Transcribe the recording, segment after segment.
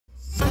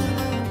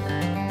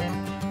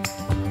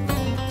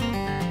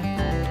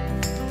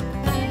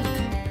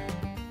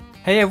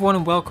Hey everyone,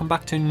 and welcome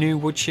back to new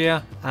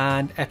Woodshire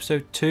and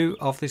episode 2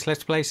 of this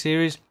Let's Play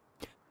series.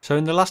 So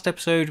in the last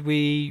episode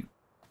we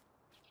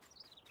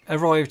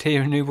arrived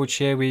here in New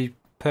Woodshire. We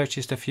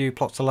purchased a few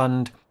plots of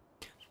land.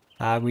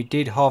 We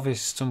did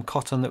harvest some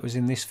cotton that was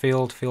in this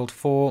field, field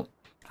 4,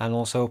 and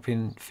also up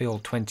in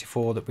field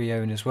 24 that we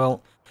own as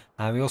well.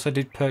 We also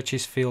did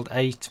purchase field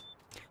 8,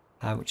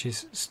 which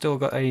has still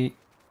got a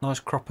nice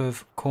crop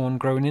of corn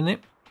growing in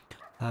it,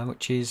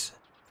 which is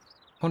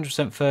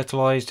 100%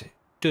 fertilised.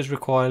 Does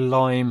require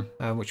lime,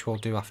 which we'll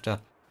do after.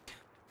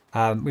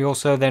 We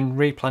also then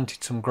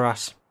replanted some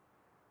grass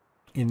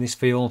in this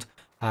field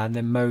and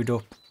then mowed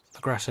up the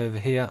grass over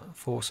here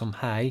for some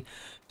hay.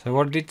 So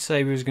what I did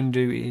say we was going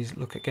to do is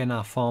look at getting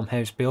our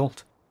farmhouse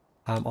built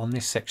on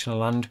this section of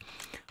land.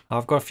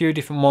 I've got a few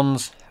different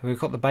ones. We've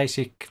got the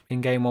basic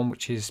in-game one,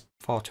 which is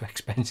far too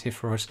expensive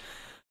for us.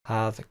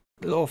 The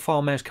little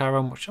farmhouse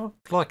caravan, which I'd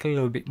like a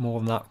little bit more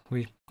than that.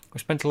 We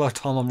spent a lot of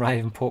time on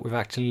Ravenport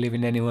without actually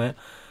living anywhere.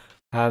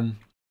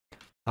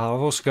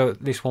 I've also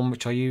got this one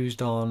which I used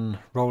on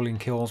Rolling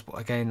Hills, but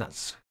again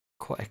that's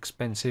quite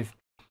expensive.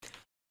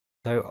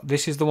 So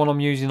this is the one I'm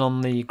using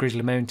on the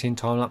Grizzly Mountain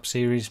time-lapse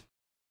series,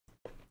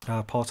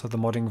 part of the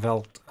Modding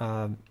Veld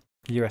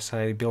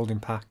USA building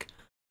pack.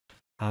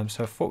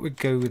 So I thought we'd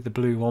go with the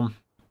blue one.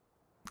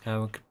 We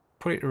could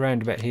put it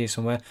around about here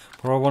somewhere.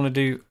 What I want to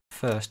do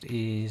first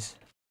is,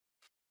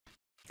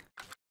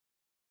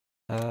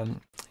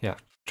 yeah,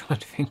 trying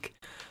to think.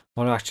 I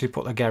want to actually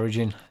put the garage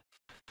in.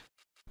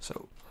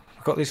 So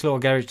I've got this little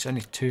garage, it's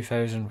only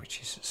 2,000,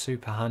 which is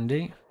super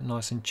handy,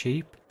 nice and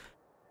cheap.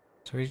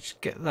 So we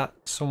just get that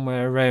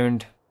somewhere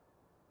around,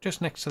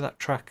 just next to that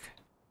track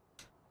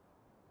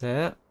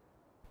there.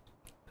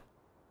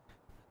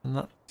 And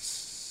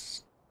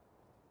that's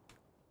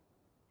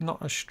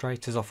not as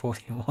straight as I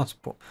thought it was,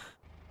 but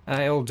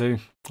it'll do.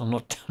 I'm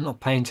not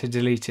paying to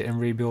delete it and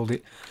rebuild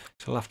it,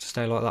 so I'll have to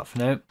stay like that for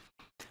now.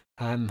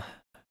 And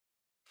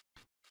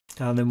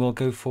then we'll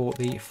go for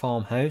the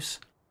farmhouse.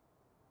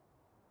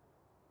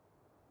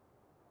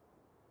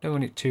 Don't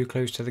want it too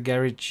close to the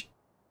garage.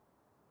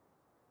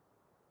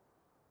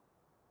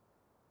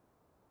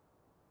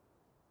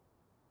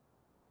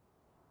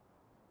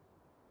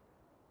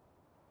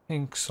 I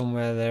think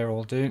somewhere there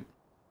will do.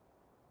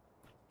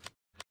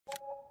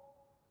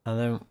 And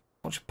then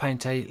I'll just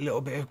paint a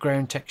little bit of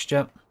ground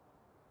texture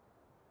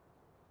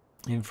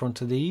in front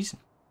of these.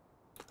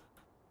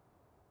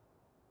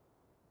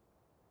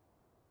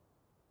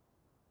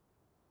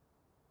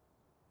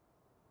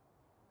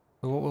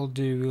 So what we'll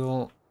do,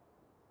 we'll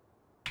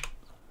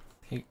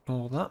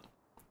ignore that.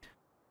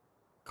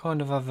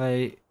 Kind of have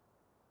a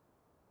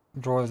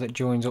drive that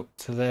joins up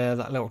to there,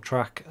 that little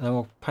track, and then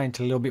we'll paint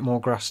a little bit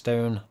more grass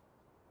down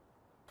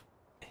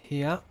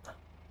here.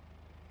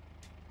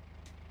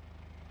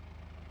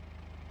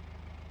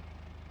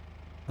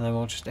 And then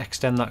we'll just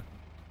extend that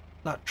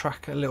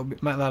track a little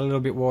bit, make that a little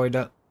bit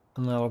wider,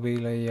 and that'll be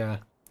the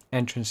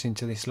entrance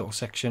into this little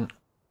section.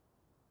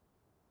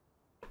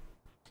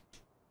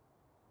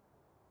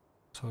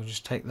 So I'll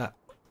just take that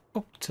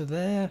up to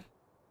there.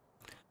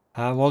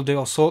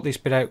 I'll sort this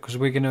bit out because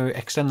we're going to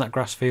extend that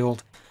grass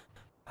field.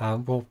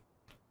 We'll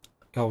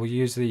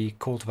use the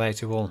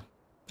cultivator.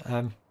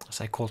 I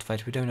say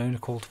cultivator, we don't own a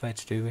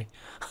cultivator, do we?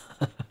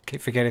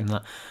 Keep forgetting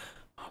that.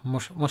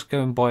 Must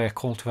go and buy a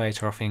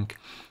cultivator, I think.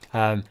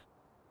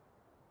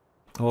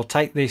 We'll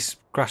take this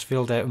grass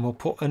field out and we'll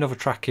put another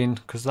track in,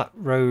 because that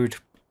road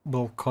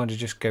will kind of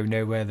just go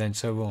nowhere then.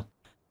 So we'll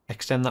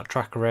extend that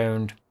track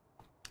around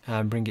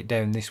and bring it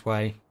down this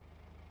way.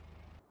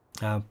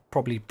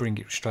 Probably bring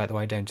it straight the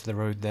way down to the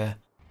road there,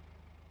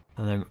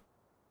 and then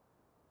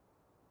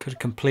could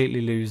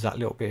completely lose that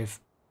little bit of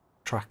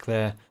track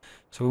there.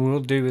 So what we'll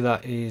do with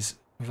that is,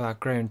 with our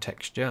ground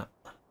texture,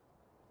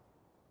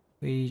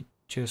 we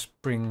just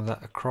bring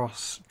that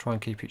across, try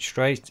and keep it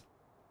straight.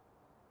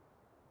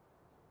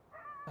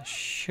 That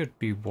should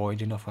be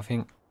wide enough, I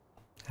think.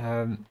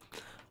 We'll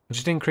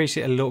just increase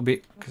it a little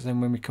bit, because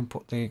then when we can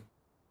put the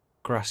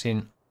grass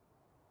in,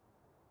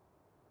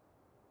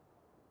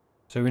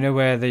 so we know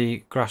where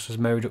the grass was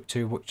mowed up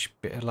to, which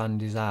bit of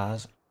land is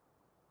ours.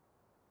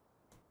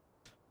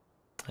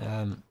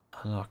 And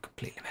I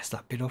completely messed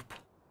that bit up.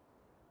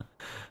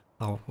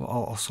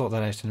 I'll sort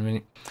that out in a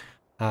minute.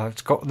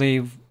 It's got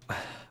the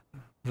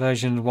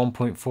version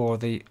 1.4 of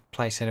the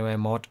Place Anywhere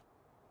mod.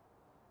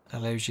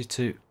 Allows you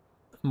to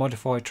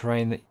modify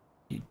terrain that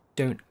you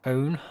don't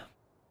own.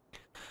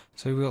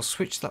 So we'll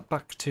switch that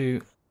back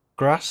to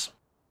grass.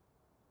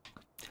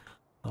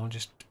 I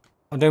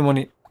don't want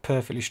it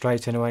perfectly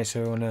straight anyway,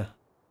 so I want to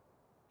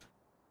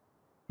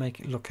make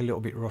it look a little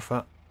bit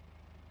rougher,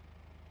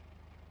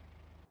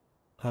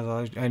 as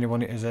I only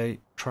want it as a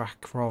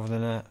track rather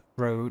than a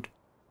road.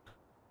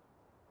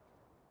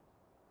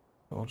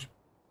 I'll just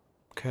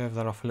curve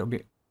that off a little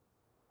bit,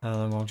 and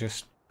then we'll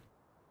just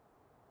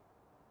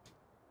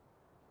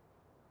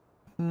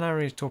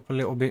narrow it up a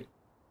little bit.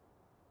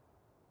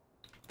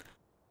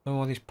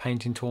 Oh, this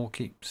painting tool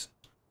keeps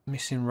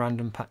missing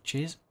random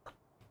patches.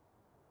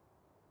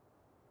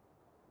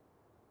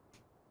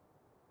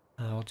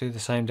 I'll do the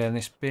same down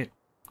this bit.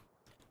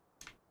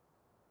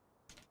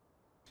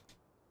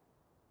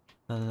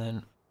 And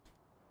then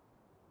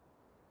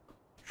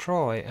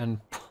try and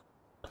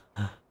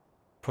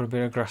put a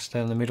bit of grass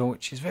down the middle,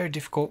 which is very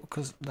difficult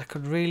because they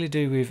could really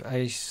do with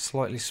a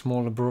slightly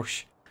smaller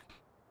brush.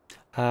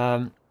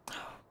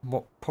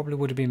 What probably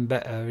would have been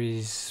better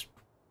is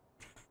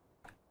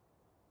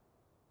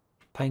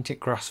paint it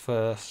grass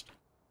first.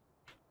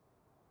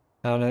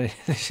 I know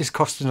this is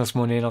costing us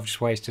money and I've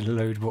just wasted a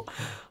load, but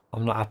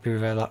I'm not happy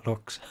with how that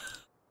looks.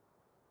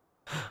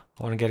 I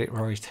want to get it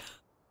right.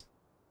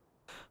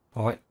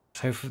 Right,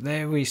 so from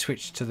there we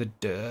switch to the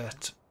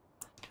dirt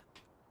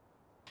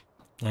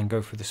and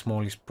go for the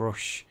smallest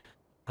brush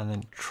and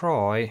then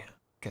try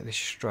get this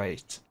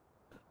straight.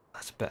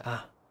 That's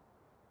better.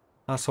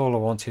 That's all I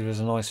wanted, was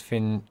a nice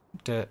thin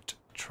dirt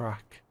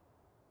track.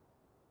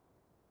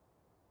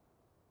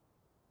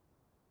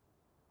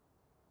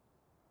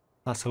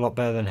 That's a lot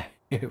better than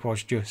it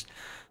was just.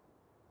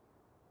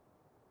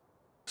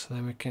 So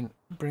then we can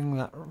bring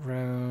that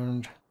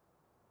round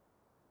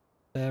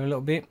there a little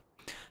bit,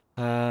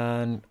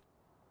 and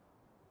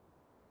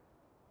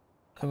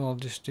then I'll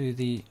just do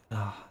the,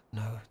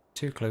 no,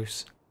 too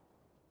close.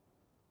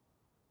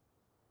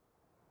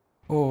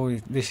 Oh,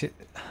 this is,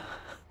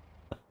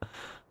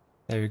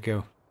 there we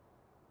go.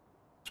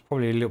 It's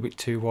probably a little bit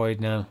too wide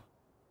now.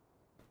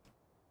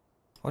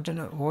 I don't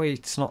know why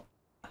it's not,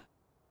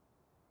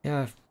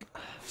 yeah,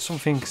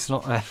 something's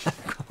not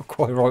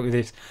quite right with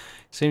this.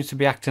 It seems to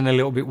be acting a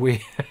little bit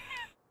weird.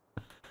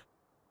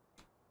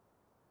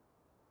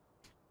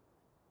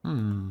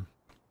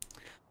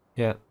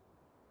 Yeah.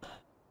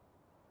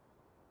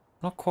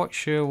 Not quite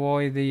sure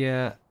why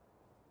the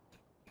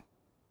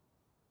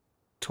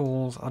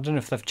tools, I don't know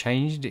if they've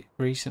changed it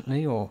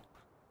recently or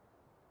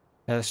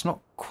it's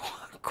not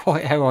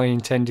quite how I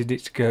intended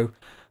it to go.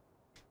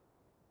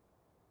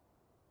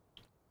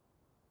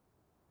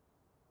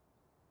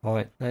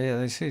 Right, yeah,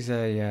 this is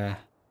a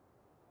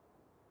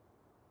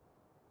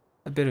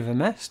bit of a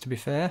mess, to be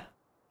fair.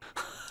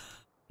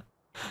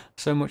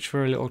 So much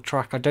for a little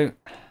track. I don't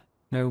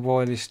know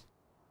why this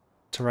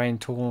terrain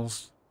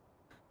tools,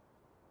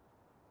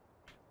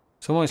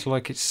 it's almost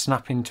like it's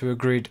snapping to a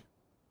grid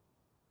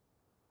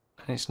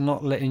and it's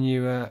not letting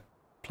you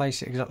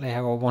place it exactly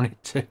how I want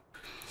it to.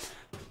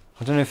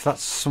 I don't know if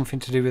that's something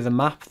to do with the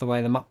map, the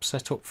way the map's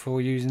set up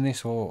for using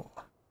this, or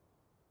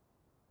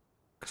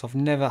because I've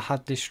never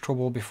had this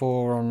trouble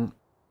before on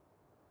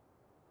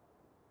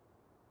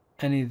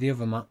any of the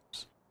other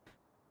maps.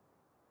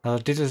 I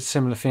did a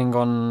similar thing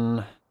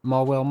on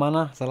Marwell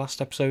Manor, the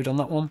last episode on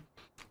that one,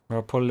 where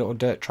I put a little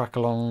dirt track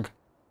along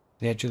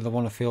the edge of the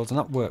one of fields, and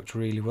that worked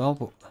really well,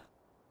 but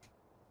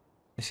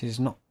this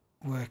is not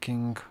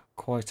working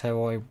quite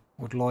how I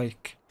would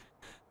like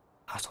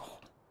at all.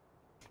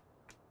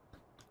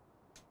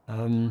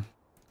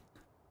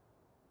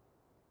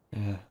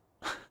 Yeah.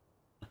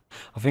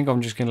 I think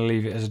I'm just going to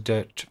leave it as a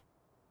dirt.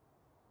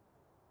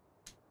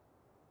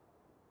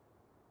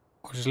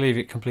 I'll just leave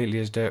it completely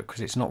as dirt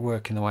because it's not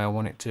working the way I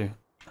want it to.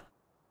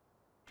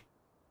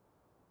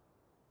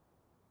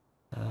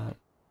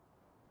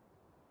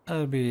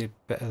 That'll be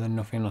better than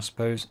nothing, I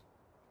suppose.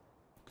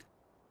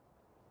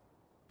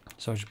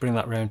 So I'll just bring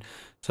that round.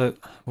 So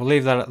we'll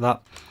leave that at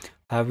that.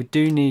 We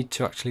do need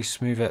to actually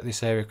smooth out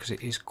this area because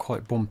it is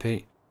quite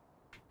bumpy.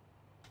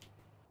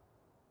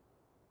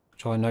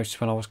 Which I noticed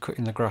when I was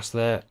cutting the grass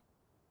there.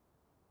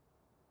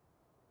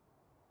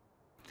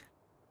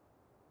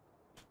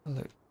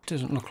 Although it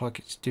doesn't look like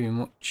it's doing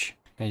much.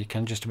 Yeah, you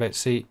can just about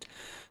see it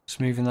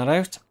smoothing that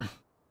out.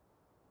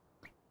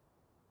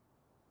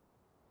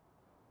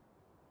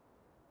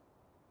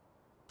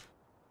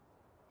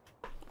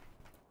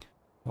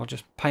 I'll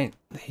just paint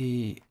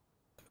the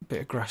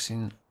bit of grass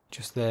in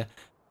just there.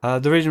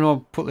 The reason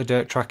I'll put the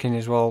dirt track in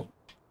as well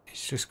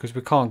is just because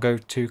we can't go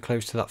too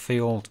close to that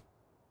field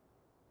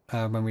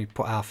when we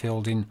put our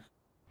field in.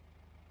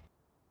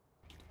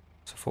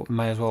 So I thought we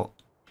may as well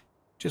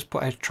just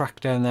put a track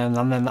down there, and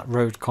then that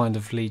road kind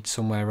of leads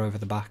somewhere over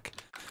the back.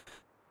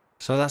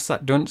 So that's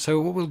that done. So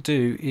what we'll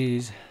do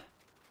is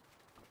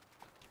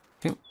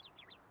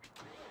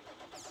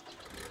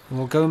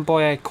we'll go and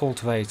buy a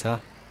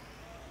cultivator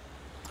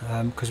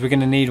because we're going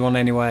to need one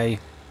anyway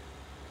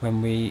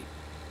when we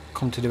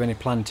come to do any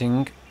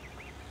planting.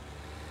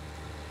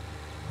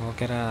 We'll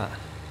get our,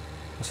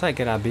 I say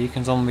get our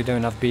beacons on. We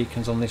don't have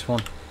beacons on this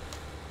one,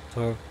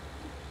 so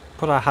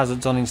put our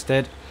hazards on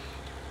instead.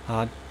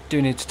 I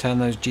do need to turn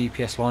those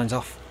GPS lines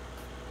off.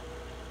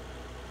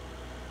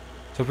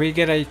 So if we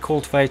get a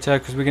cultivator,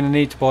 because we're going to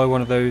need to buy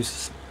one of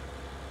those,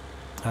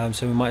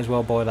 so we might as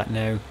well buy that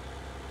now.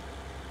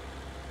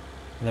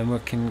 And then we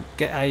can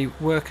get a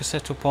worker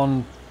set up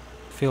on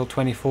field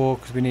 24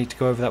 because we need to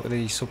go over that with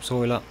the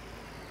subsoiler.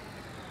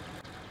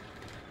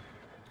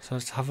 So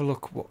let's have a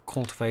look what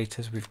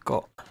cultivators we've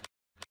got.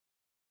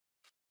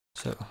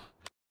 So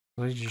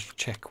let's just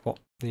check what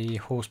the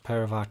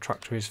horsepower of our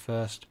tractor is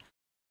first.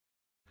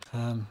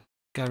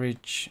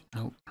 Garage,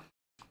 no.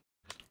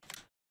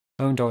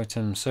 Owned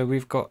items. So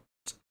we've got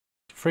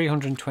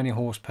 320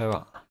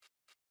 horsepower.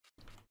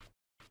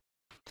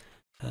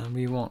 And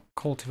we want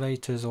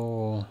cultivators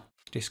or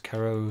disc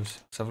harrows.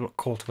 Let's have a look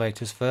at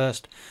cultivators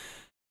first.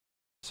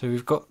 So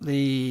we've got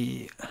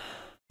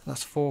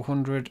that's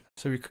 400.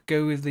 So we could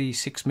go with the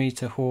 6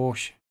 meter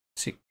horse,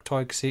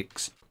 Tiger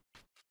 6.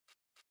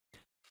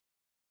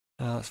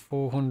 That's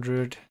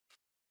 400.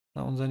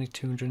 That one's only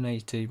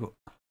 280, but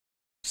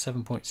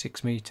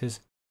 7.6 meters.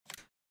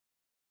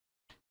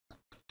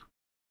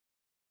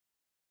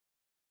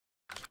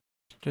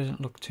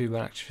 Doesn't look too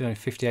bad actually. Only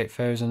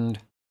 58,000.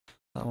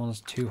 That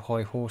one's too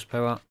high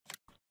horsepower.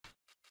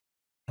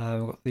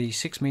 We've got the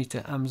 6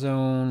 meter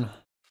Amazon,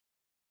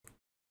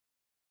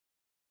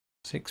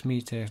 6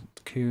 meter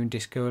Coon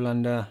Disco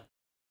Lander.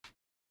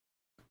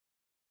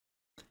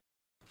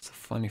 It's a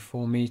funny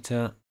 4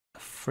 meter.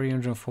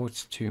 340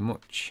 is too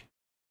much.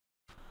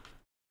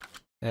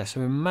 Yeah, so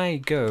we may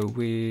go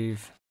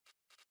with,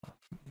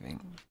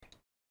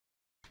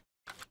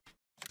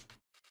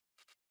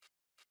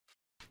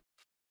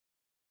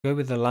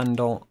 the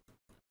Landau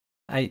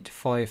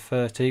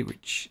 8530,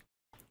 which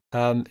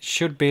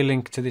should be a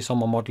link to this on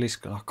my mod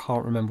list. I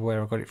can't remember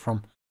where I got it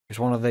from. It's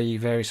one of the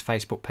various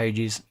Facebook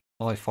pages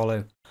I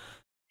follow.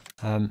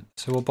 So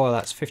we'll buy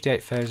that. It's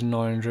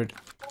 58,900,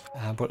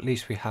 but at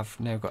least we have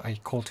now got a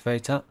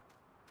cultivator.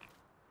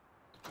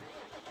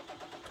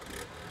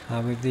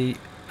 With the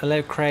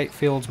Allow Create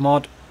Fields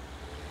mod,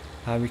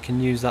 we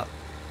can use that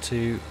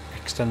to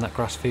extend that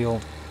grass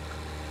field.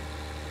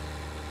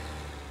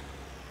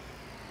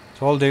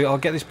 So I'll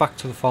get this back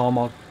to the farm.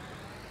 I'll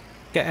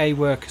get a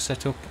worker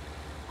set up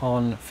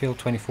on field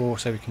 24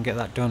 so we can get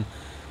that done.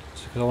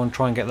 So I want to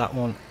try and get that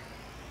one,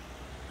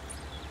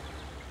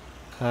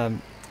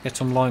 get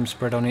some lime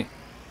spread on it,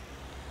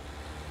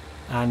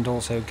 and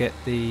also get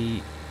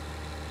a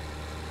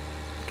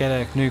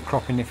new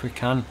crop in if we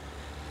can.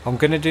 I'm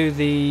going to do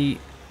the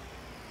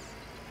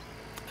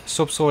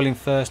subsoiling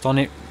first on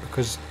it,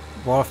 because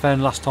what I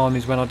found last time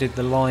is when I did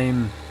the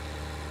lime,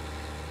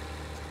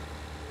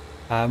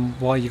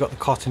 while you got the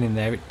cotton in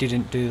there, it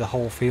didn't do the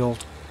whole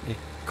field. It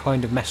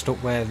kind of messed up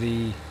where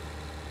the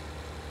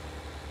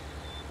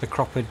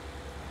crop had,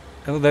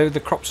 although the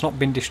crop's not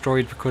been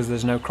destroyed because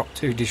there's no crop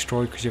to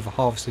destroy because you've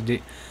harvested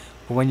it,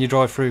 but when you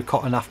drive through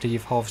cotton after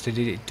you've harvested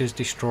it, it does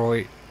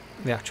destroy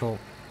the actual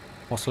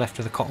what's left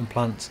of the cotton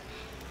plants.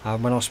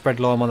 When I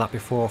spread lime on that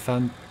before, I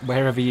found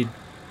wherever you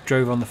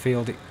drove on the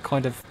field, it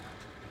kind of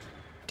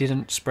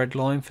didn't spread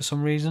lime for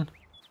some reason.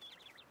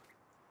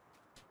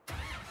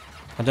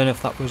 I don't know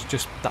if that was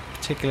just that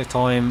particular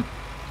time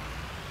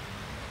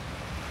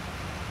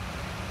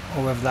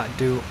or whether that'd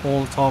do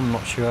all the time, I'm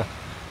not sure.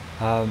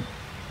 But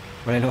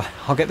anyway,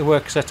 I'll get the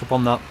work set up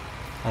on that,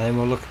 and then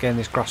we'll look again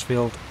this grass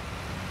field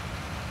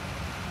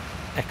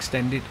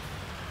extended.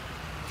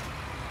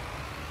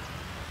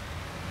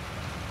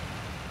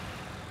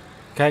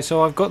 Okay,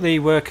 so I've got the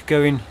work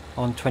going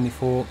on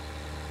 24,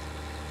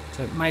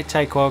 so it may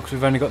take a while because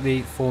we've only got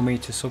the 4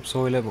 meter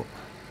subsoiler, but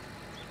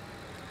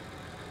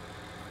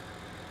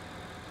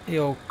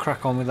he'll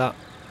crack on with that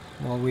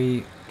while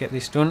we get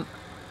this done.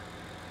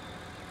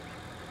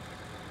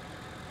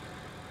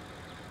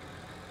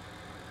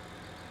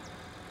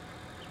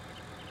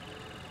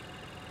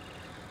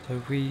 So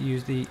if we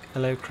use the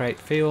Allow Create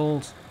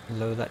Fields,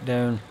 lower that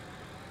down.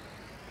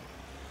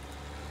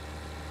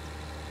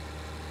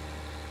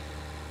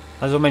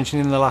 As I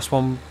mentioned in the last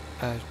one,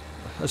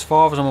 as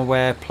far as I'm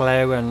aware,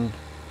 plough and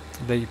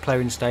the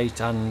ploughing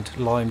state and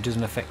lime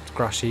doesn't affect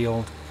grass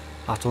yield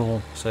at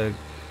all, so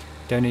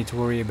don't need to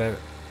worry about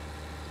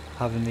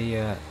having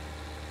the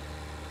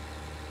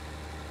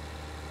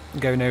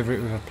going over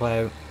it with a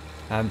plough.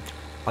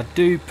 I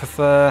do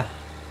prefer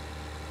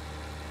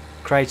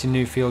creating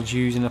new fields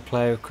using a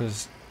plough,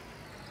 because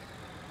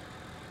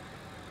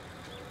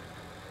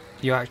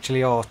you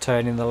actually are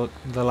turning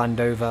the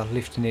land over,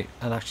 lifting it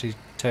and actually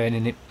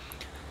turning it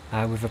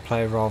with a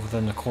plough rather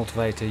than a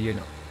cultivator. You're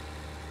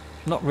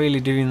not really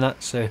doing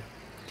that, so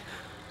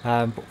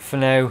but for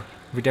now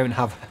we don't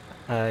have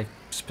a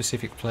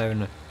specific plough,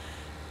 and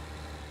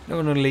no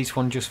one will release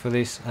one just for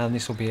this, and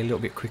this will be a little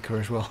bit quicker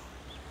as well.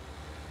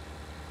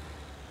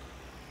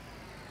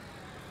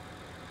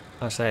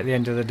 I say at the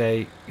end of the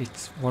day,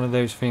 it's one of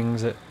those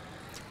things that,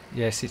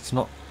 yes, it's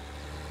not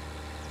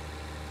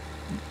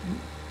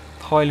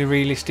highly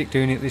realistic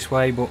doing it this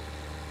way, but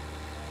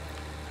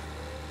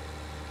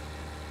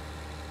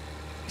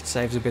it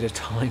saves a bit of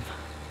time.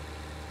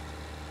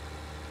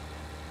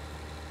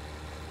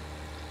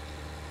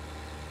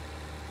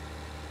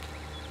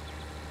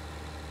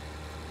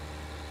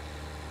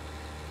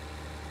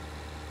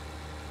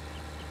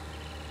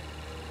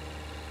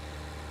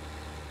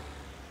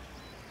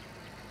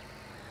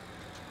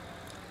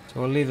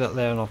 So I'll leave that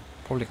there, and I'll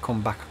probably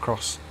come back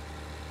across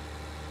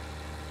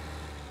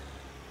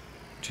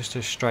just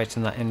to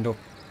straighten that end up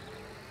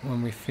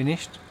when we've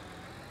finished.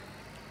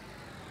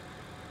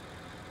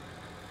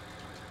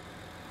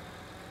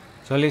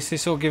 So at least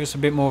this will give us a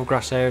bit more of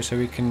grass area, so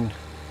we can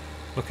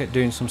look at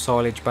doing some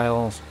silage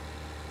bales,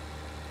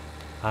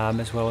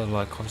 as well as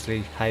like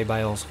obviously hay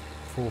bales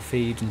for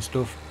feed and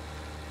stuff.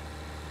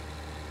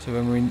 So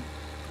when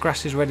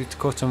grass is ready to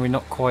cut and we're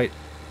not quite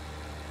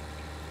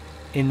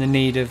in the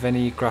need of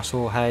any grass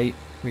or hay,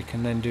 we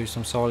can then do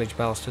some silage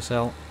bales to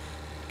sell,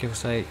 give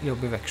us a little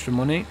bit of extra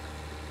money.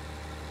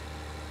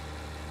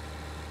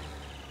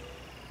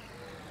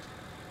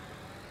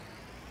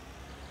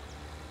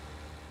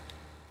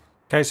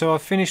 Okay, so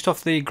I've finished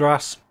off the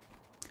grass,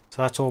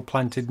 so that's all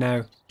planted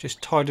now.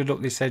 Just tidied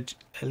up this edge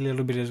a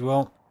little bit as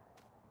well.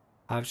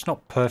 It's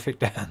not perfect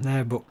down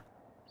there, but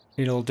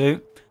it'll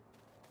do.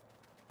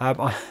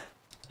 I'm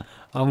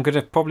going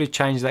to probably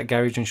change that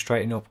garage and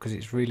straighten up, because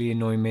it's really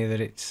annoying me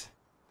that it's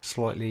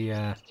slightly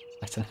at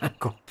an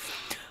angle.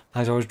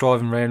 As I was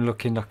driving around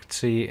looking, I could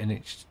see it, and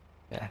it's,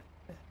 yeah,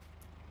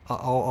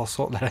 I'll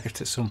sort that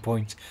out at some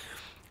point.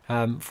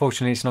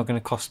 Fortunately, it's not going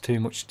to cost too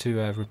much to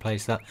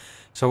replace that.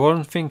 So what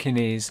I'm thinking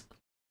is,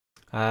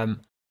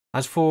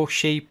 as for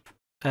sheep,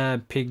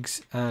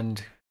 pigs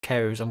and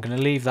cows, I'm going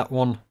to leave that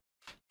one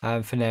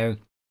for now.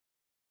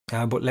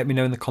 But let me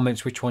know in the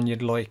comments which one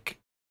you'd like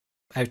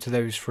out of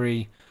those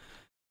three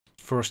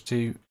for us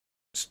to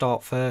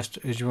start first.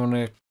 As you want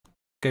to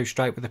go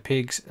straight with the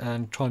pigs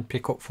and try and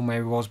pick up from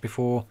where we was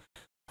before.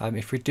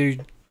 If we do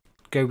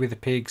go with the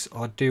pigs,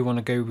 I do want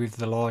to go with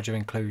the larger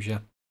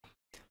enclosure,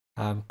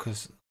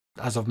 because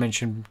as I've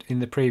mentioned in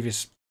the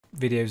previous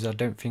videos, I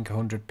don't think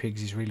 100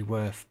 pigs is really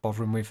worth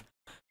bothering with.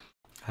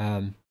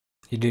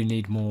 You do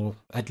need more,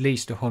 at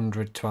least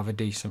 100 to have a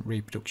decent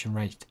reproduction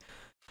rate.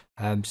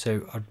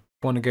 So I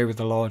want to go with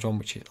the large one,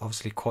 which is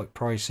obviously quite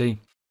pricey.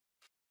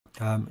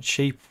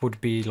 Sheep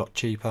would be a lot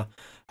cheaper.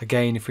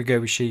 Again, if we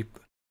go with sheep,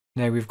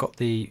 now we've got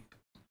the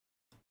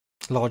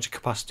larger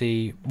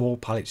capacity wall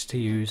pallets to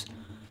use.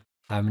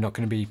 We're not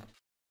going to be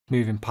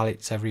moving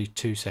pallets every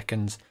 2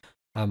 seconds.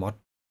 I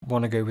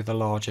want to go with the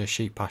larger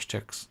sheep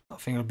pasture, because I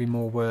think it'll be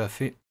more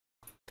worth it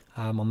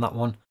on that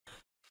one.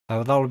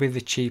 That'll be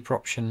the cheaper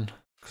option,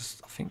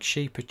 because I think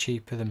sheep are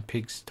cheaper than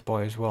pigs to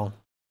buy as well,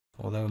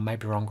 although I may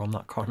be wrong on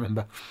that, can't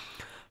remember.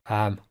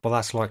 But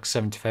that's like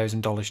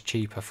 $70,000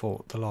 cheaper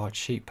for the large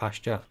sheep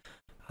pasture,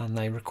 and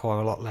they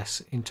require a lot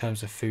less in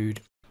terms of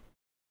food.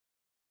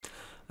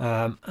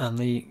 And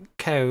the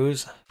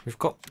cows, we've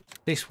got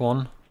this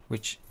one,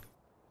 which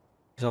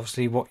is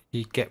obviously what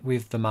you get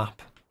with the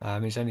map.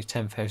 It's only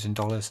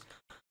 $10,000.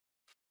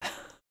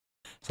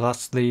 So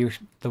that's the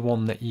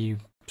one that you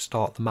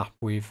start the map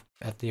with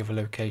at the other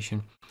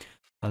location.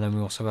 And then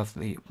we also have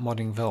the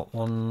modding veldt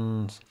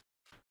ones.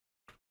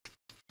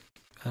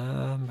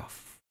 I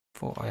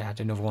thought I had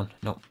another one.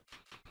 No.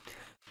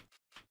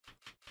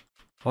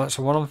 Alright,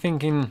 so what I'm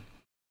thinking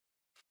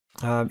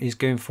is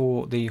going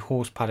for the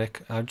horse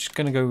paddock. I'm just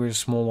going to go with a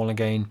small one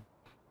again.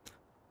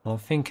 I'm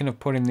thinking of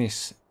putting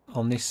this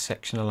on this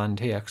section of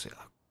land here, because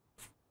I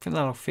think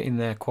that'll fit in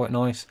there quite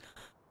nice.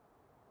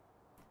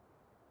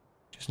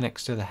 Just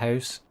next to the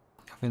house,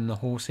 having the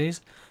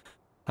horses.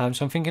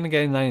 So I'm thinking of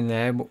getting that in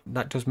there, but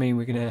that does mean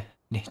we're going to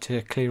need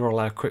to clear all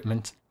our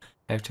equipment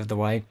out of the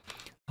way,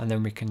 and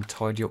then we can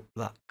tidy up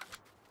that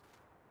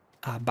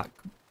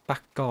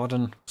back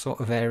garden sort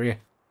of area.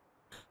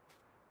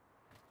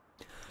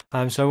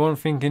 So what I'm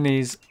thinking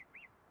is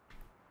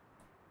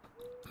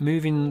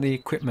moving the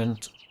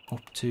equipment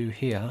up to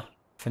here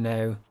for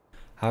now.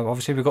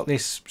 Obviously we've got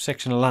this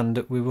section of land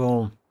that we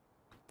will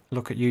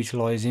look at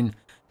utilising.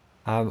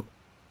 I have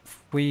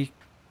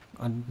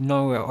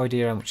no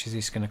idea how much is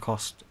this going to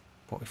cost,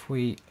 but if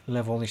we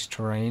level this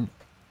terrain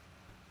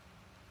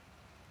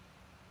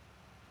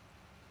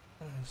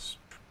as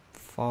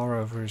far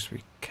over as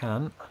we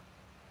can,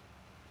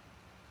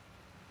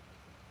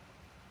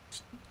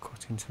 just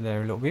cut into there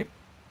a little bit.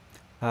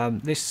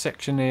 This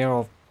section here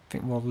I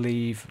think we'll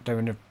leave, don't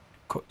want to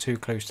cut too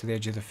close to the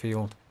edge of the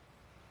field.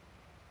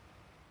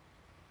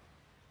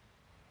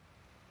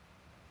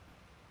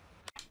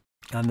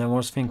 And then what I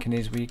was thinking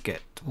is we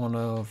get one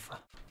of,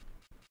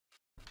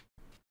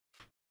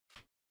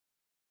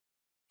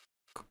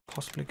 could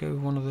possibly go with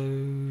one of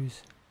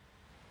those.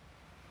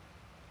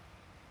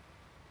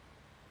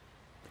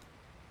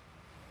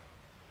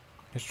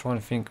 Just trying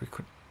to think, we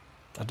could,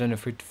 I don't know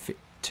if we'd fit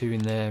two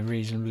in there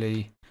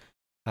reasonably.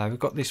 We've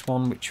got this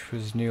one which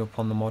was new up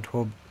on the mod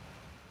hub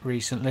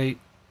recently,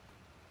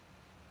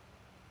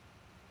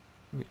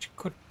 which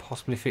could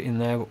possibly fit in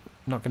there, but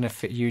not going to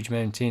fit a huge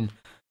amount in.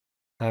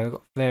 We've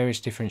got various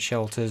different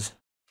shelters.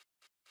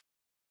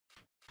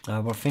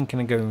 We're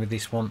thinking of going with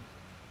this one.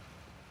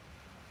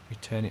 We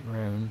turn it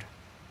round.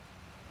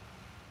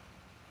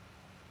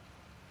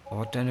 Oh,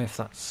 I don't know if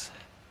that's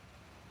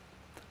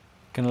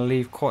going to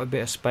leave quite a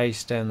bit of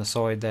space down the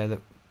side there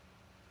that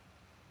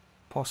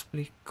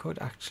possibly could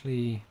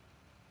actually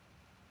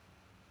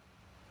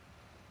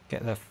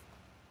get the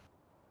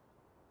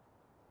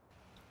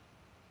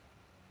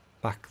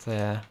back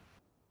there.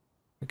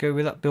 We go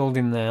with that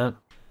building there.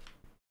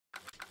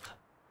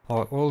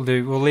 Alright, we'll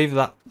leave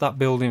that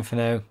building for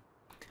now.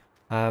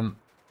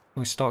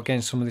 We'll start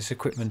getting some of this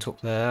equipment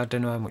up there. I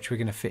don't know how much we're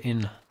going to fit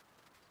in.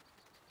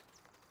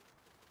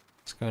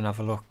 Let's go and have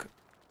a look.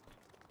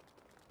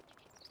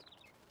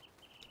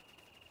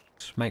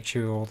 Just make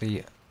sure all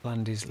the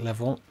land is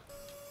level.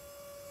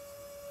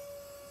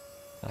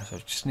 So I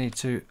just need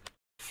to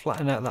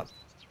flatten out that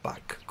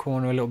back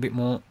corner a little bit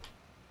more,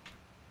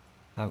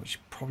 which is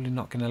probably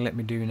not going to let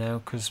me do now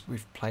because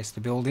we've placed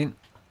the building.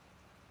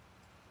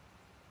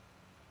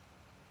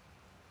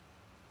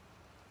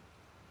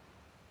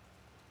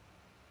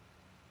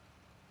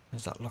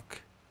 Does that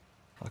look?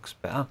 Looks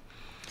better.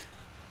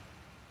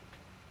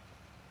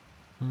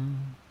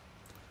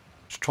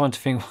 Just trying to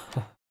think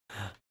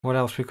what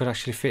else we could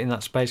actually fit in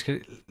that space,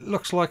 because it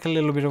looks like a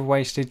little bit of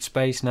wasted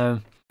space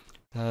now.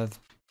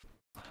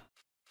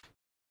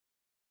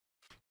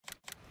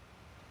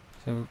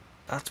 So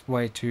that's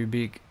way too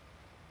big.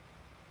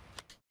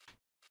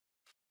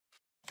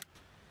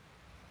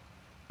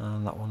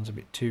 And that one's a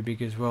bit too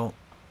big as well.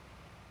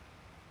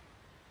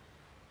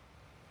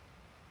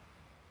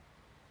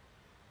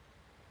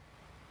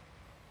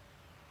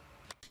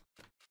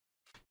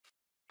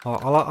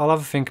 I'll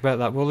have a think about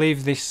that. We'll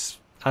leave this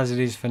as it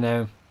is for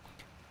now.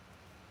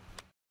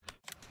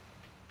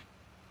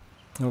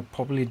 What we'll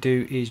probably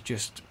do is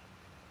just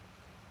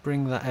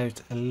bring that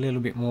out a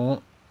little bit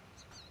more.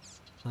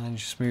 And then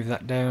just move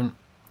that down.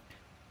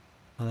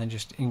 And then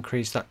just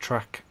increase that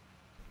track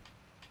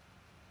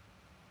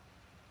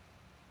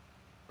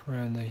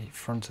around the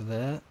front of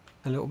there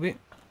a little bit.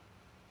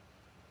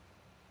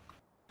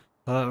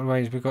 So that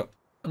way we've got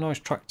a nice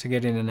track to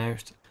get in and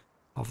out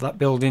of that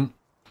building.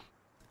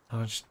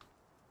 I'll just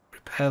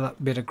repair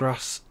that bit of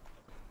grass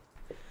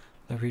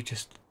that we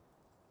just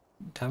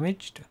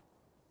damaged.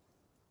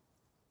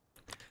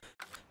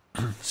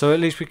 So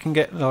at least we can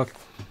get, like,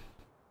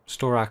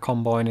 store our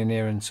combine in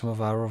here and some of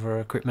our other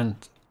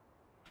equipment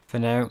for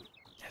now.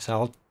 So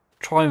I'll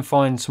try and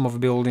find some other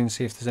buildings,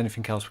 see if there's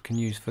anything else we can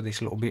use for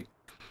this little bit.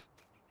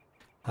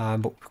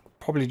 But we'll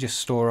probably just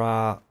store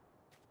our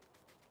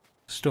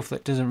stuff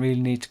that doesn't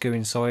really need to go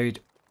inside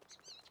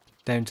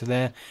down to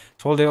there.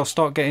 So I'll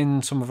start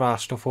getting some of our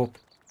stuff up.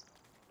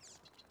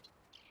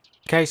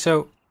 Okay,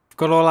 so we've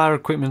got all our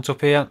equipment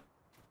up here.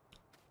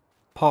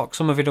 Park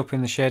some of it up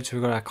in the shed, so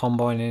we've got our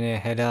combine in here,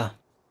 header,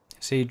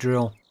 seed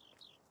drill,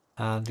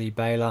 the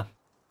baler,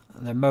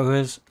 and the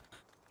mowers,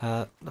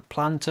 the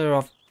planter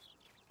of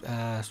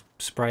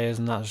sprayers,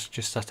 and that's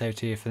just sat out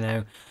here for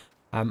now.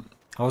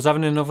 I was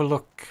having another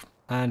look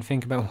and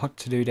thinking about what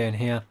to do down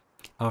here.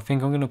 I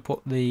think I'm going to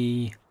put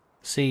the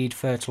seed,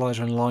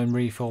 fertilizer and lime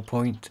refill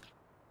point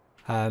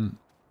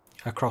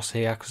across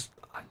here, because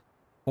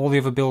all the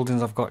other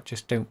buildings I've got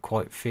just don't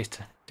quite fit,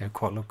 don't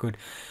quite look good.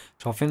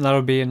 So I think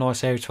that'll be a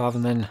nice area to have.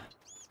 And then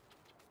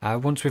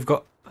once we've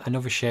got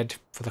another shed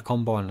for the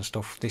combine and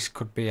stuff, this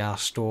could be our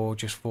store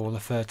just for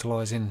the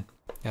fertilizing,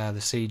 the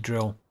seed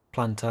drill,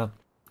 planter,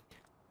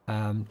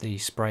 the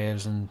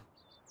sprayers and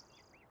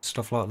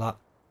stuff like that.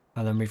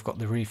 And then we've got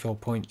the refill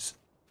points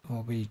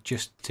will be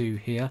just two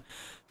here.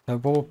 So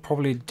what we'll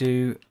probably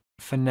do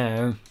for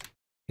now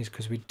is,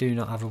 because we do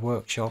not have a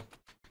workshop,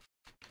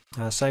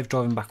 save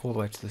driving back all the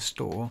way to the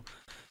store.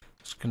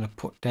 Just going to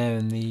put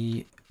down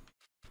the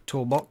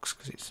toolbox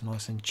because it's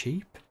nice and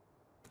cheap.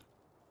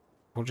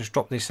 We'll just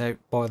drop this out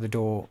by the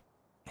door.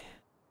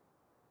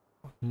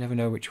 Never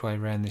know which way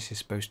around this is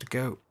supposed to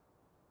go.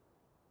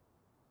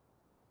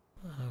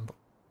 But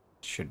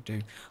it should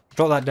do.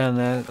 Drop that down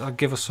there. That'll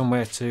give us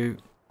somewhere to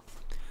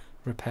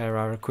repair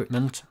our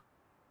equipment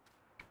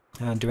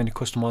and do any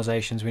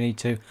customizations we need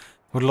to.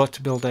 Would like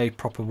to build a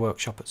proper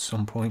workshop at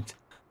some point.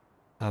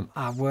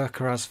 Our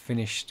worker has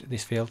finished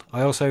this field.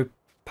 I also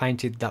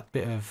painted that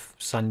bit of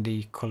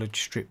sandy coloured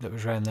strip that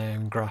was around there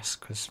in grass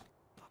because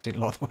I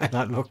didn't like the way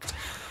that looked.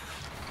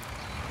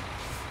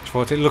 I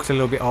thought it looked a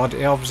little bit odd.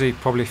 It obviously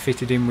probably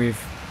fitted in with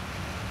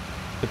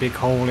the big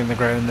hole in the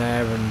ground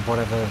there and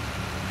whatever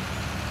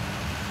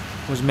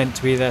was meant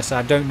to be there. So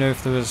I don't know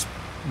if there was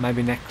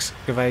maybe an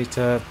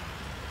excavator,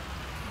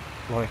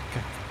 like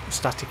a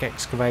static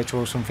excavator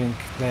or something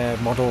there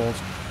modelled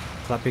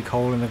for that big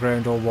hole in the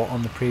ground, or what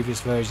on the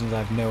previous versions.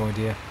 I have no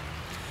idea.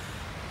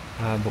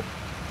 But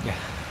yeah,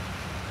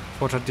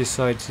 thought I'd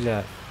decide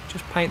to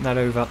just paint that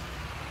over.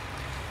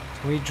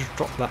 So we just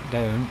drop that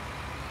down.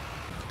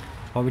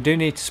 Well, we do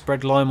need to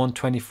spread lime on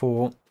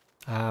 24,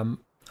 but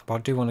I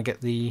do want to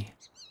get the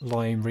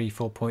lime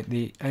refill point.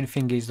 The only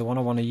thing is, the one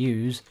I want to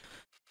use,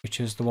 which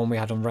is the one we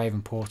had on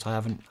Ravenport, I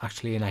haven't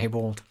actually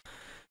enabled.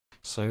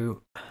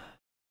 So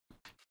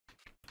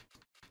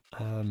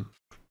I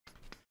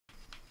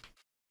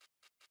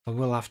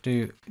will have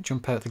to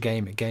jump out the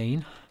game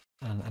again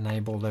and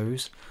enable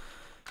those.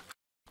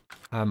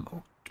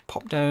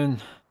 Pop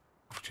down.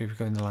 Actually, we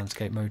go in the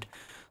landscape mode.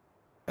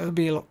 It'll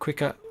be a lot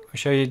quicker. I'll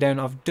show you down.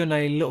 I've done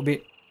a little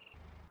bit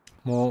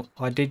more.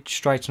 I did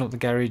straighten up the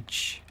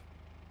garage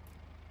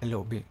a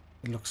little bit.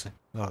 It looks a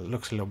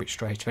little bit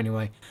straighter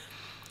anyway.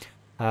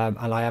 And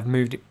I have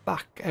moved it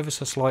back ever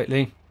so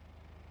slightly.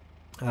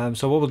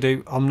 So what we'll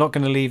do, I'm not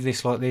going to leave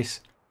this like this.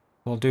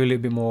 We'll do a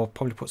little bit more.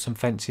 Probably put some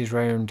fences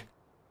round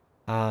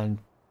and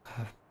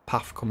a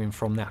path coming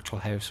from the actual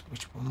house,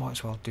 which we might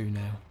as well do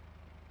now,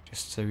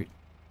 just so it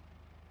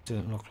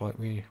doesn't look like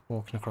we're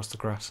walking across the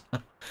grass.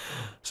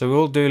 So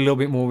we'll do a little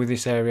bit more with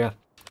this area.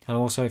 I'm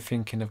also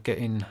thinking of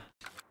getting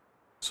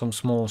some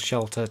small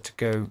shelter to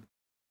go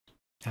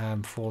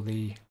for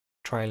the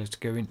trailer to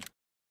go in.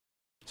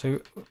 So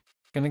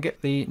going to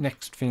get the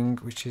next thing,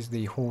 which is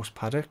the horse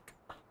paddock,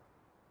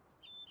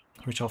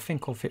 which I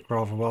think will fit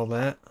rather well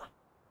there.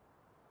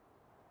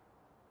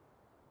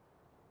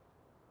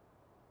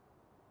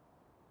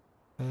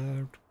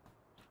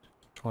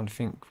 Trying to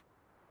think.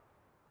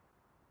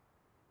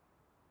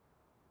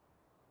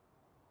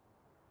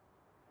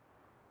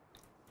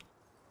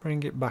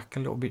 Bring it back a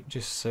little bit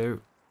just so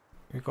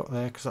we've got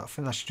there, because I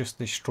think that's just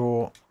the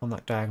straw on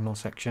that diagonal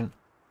section.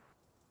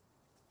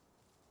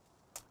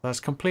 That's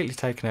completely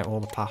taken out all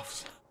the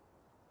paths.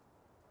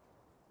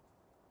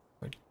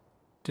 It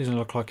doesn't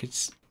look like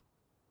it's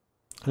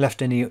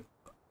left any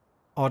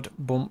odd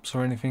bumps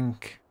or anything.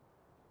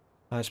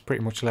 It's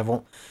pretty much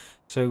level.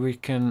 So we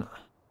can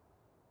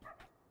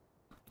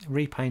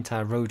repaint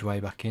our roadway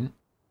back in.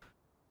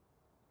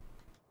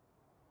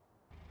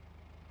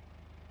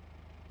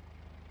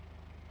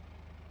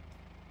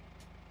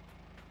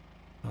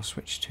 I'll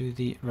switch to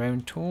the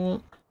round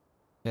tool.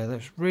 Yeah,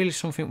 there's really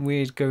something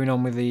weird going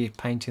on with the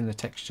painting the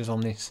textures on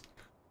this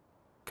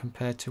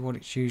compared to what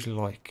it's usually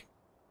like.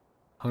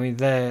 I mean,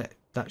 there,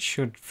 that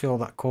should fill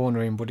that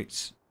corner in, but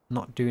it's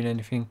not doing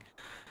anything.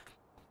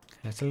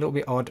 It's a little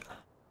bit odd.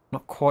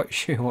 Not quite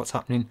sure what's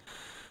happening.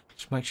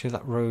 Just make sure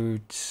that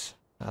road's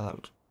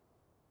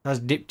has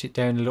dipped it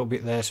down a little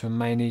bit there, so we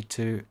may need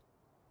to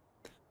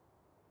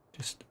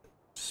just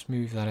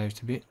smooth that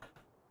out a bit.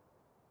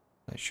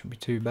 That shouldn't be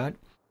too bad.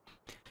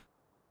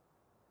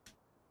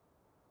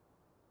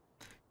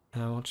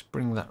 Now I'll just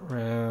bring that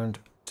round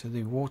to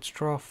the water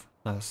trough.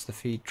 No, that's the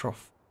feed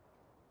trough.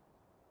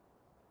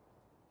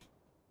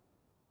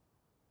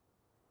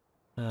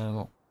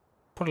 We'll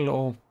put a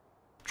little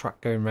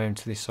track going round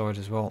to this side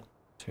as well,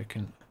 so we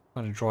can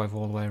kind of drive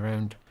all the way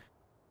around.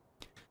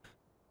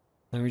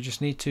 Now we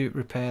just need to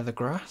repair the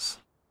grass.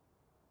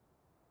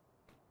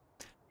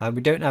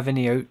 We don't have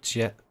any oats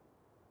yet.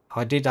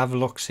 I did have a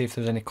look, see if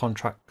there's any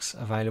contracts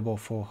available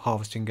for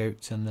harvesting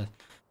oats, and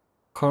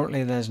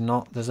currently there's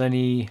not. There's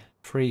only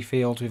 3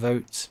 fields with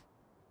oats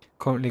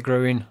currently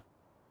growing.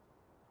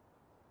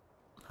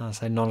 I'll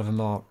say none of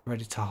them are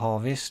ready to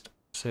harvest,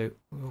 so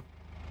we'll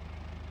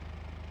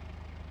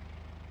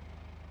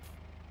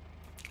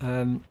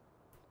yeah,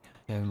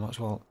 we might as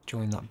well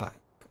join that back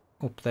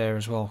up there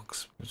as well,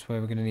 because that's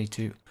where we're going to need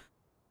to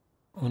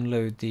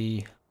unload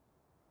the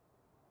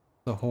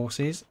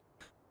horses.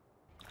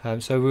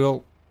 So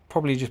we'll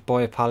probably just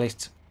buy a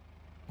pallet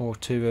or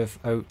 2 of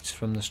oats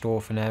from the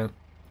store for now.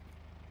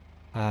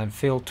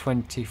 Field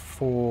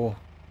 24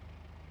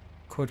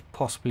 could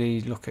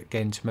possibly look at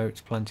getting some oats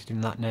planted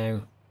in that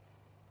now.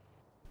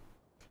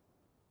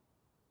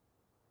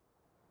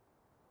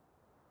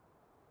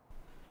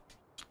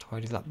 Let's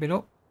tidy that bit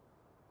up.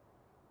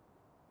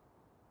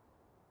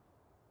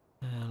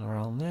 And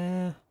around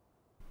there.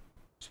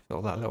 Just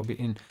fill that little bit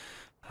in.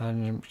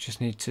 And we just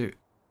need to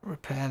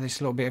repair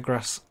this little bit of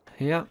grass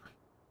here.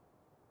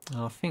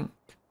 And I think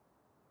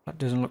that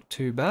doesn't look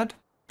too bad.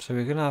 So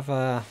we're going to have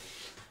a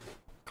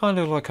kind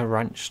of like a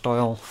ranch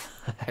style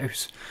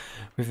house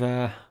with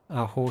our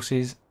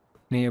horses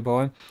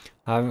nearby.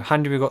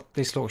 Handy, we've got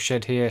this little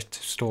shed here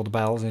to store the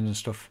bales in and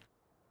stuff.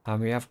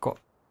 And we have got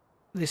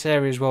this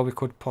area as well. We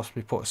could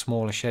possibly put a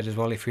smaller shed as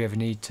well if we ever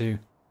need to,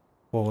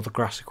 or the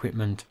grass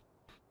equipment.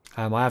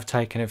 I have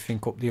taken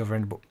everything up the other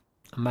end, but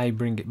I may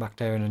bring it back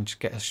down and just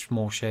get a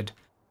small shed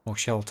or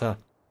shelter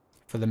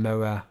for the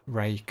mower,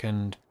 rake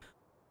and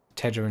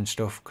tedder and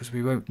stuff, because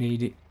we won't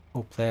need it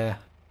up there.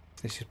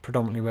 This is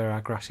predominantly where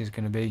our grass is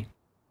going to be.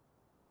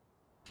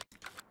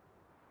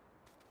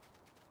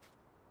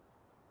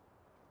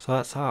 So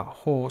that's our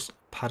horse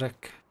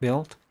paddock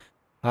built.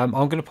 I'm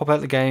going to pop out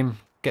the game,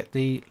 get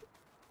the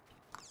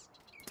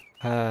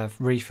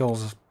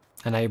refills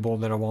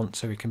enabled that I want,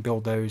 so we can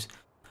build those,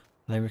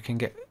 and then we can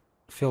get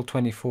field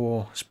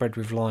 24 spread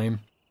with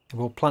lime.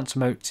 We'll plant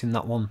some oats in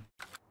that one,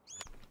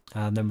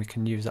 and then we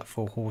can use that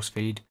for horse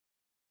feed.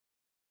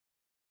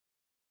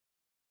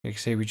 You can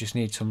see we just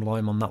need some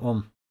lime on that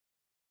one,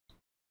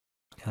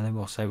 and then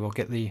we'll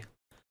get the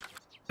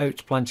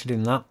oats planted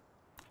in that,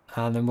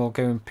 and then we'll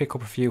go and pick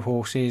up a few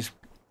horses,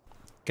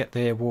 get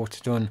their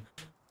water done,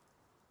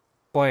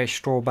 buy a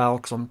straw bale,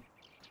 because I'm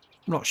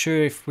not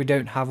sure if we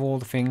don't have all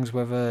the things,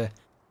 whether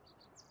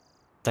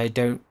they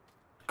don't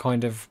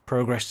kind of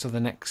progress to the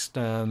next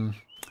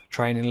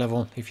training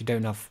level if you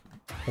don't have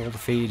all the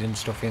feed and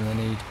stuff in they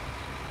need.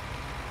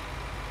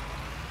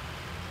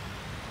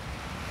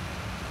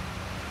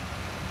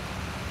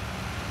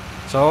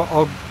 So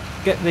I'll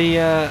get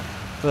the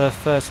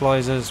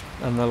fertilizers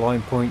and the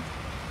line point.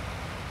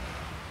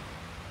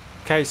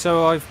 Okay,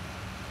 so I've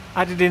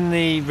added in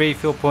the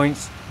refill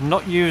points.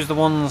 Not used the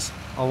ones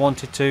I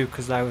wanted to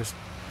because they was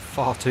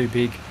far too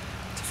big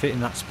to fit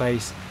in that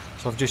space.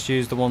 So I've just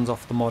used the ones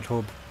off the mod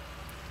hub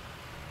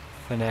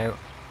for now.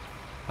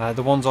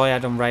 The ones I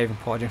had on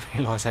Ravenport, I didn't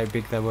realise how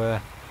big they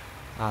were.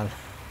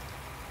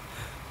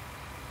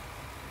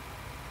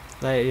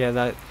 They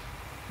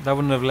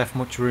wouldn't have left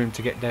much room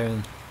to get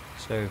down.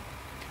 So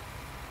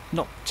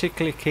not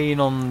particularly keen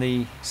on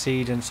the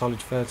seed and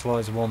solid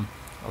fertilizer one.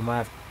 I might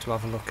have to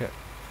have a look at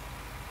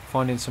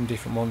finding some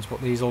different ones,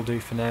 but these will do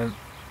for now.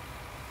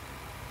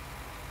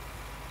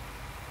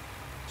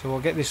 So we'll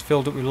get this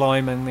filled up with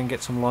lime and then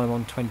get some lime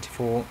on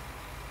 24.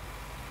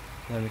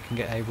 Then we can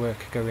get a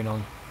worker going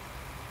on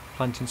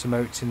planting some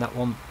oats in that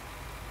one.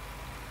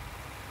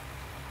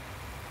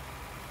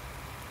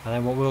 And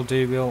then what we'll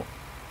do, we'll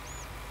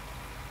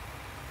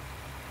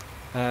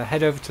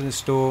head over to the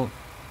store,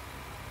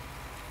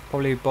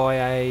 probably buy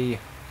a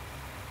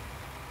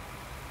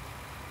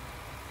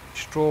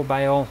straw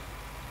bale.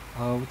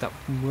 That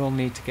we'll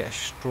need to get a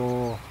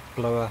straw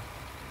blower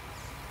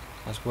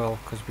as well,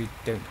 because we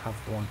don't have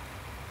one.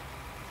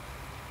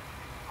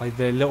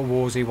 The little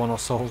warsy one I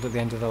sold at the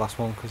end of the last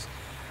one, because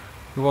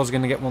we was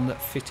going to get one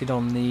that fitted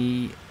on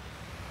the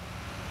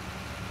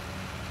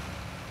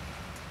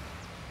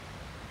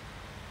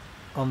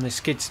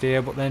skid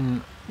steer, but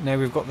then now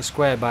we've got the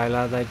square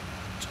baler. The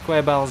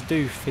square bales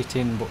do fit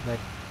in, but they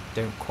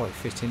don't quite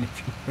fit in, if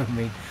you know what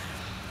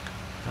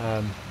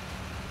I mean.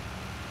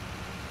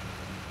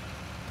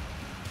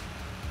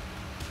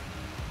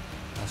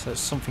 So it's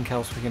something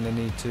else we're going to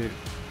need to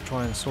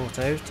try and sort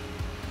out.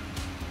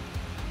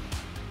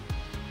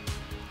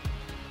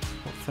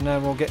 But for now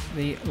we'll get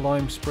the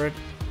lime spread.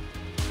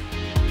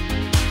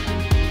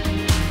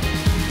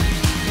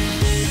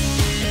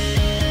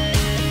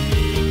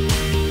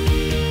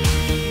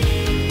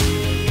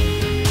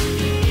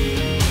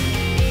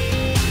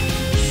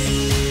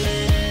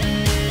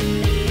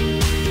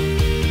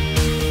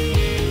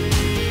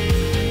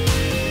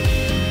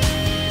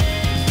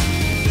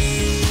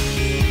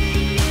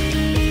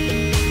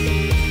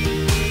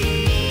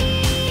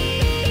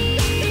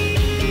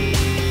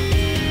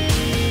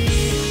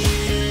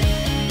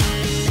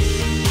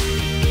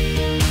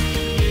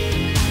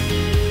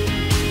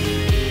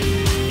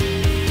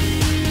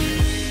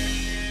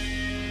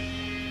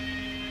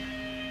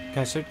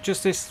 Okay, so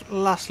just this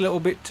last little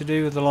bit to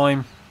do with the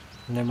lime,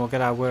 and then we'll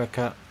get our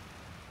worker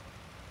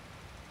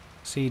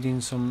seeding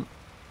some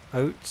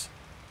oats.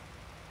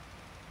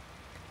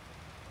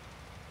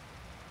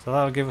 So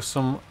that'll give us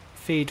some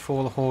feed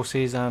for the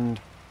horses, and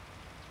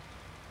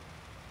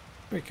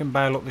we can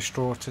bale up the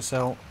straw to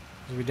sell,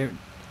 because we don't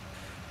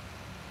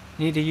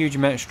need a huge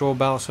amount of straw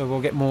bale, so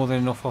we'll get more than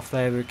enough off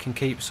there. We can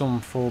keep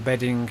some for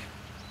bedding,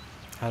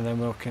 and then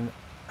we can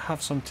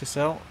have some to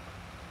sell.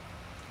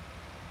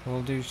 What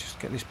we'll do is just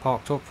get this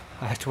parked up.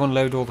 I had to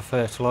unload all the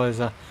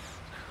fertiliser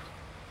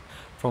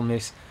from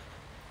this.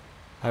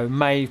 I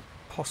may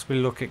possibly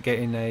look at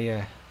getting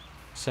a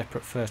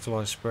separate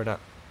fertiliser spreader.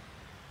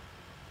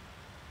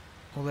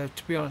 Although,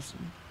 to be honest,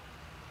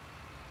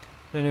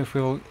 I don't know if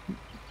we'll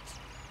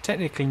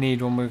technically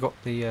need one. We've got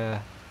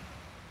the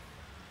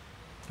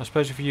I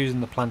suppose if you're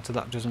using the planter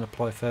that doesn't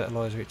apply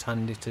fertiliser, it's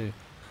handy to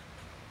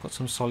put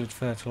some solid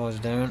fertiliser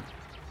down.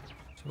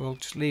 So we'll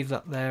just leave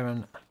that there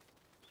and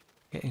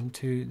get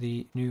into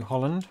the New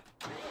Holland.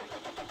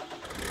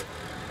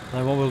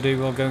 Now what we'll do,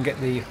 we'll go and get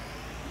the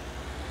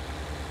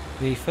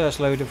first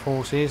load of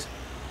horses.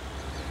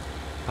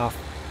 I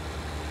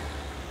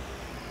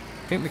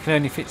think we can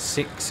only fit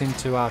 6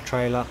 into our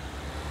trailer,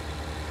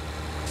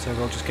 so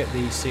we'll just get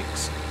these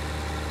 6.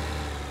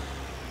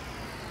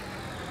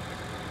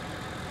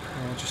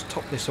 I'll just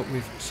top this up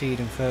with seed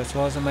and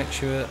fertiliser, make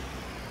sure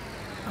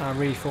our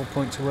refill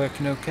points are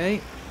working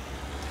okay.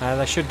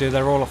 They should do,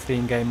 they're all off the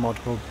in-game mod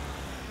hub,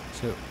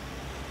 so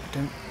I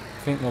don't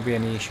think there'll be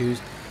any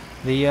issues.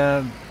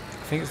 I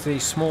think it's the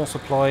small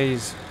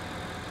supplies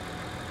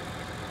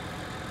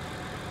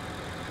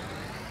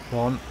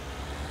one.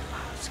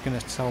 It's going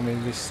to tell me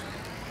this.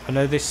 I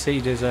know this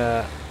seed is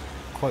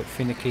quite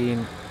finicky,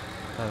 and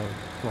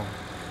well,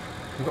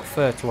 we've got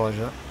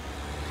fertiliser.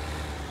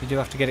 You do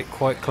have to get it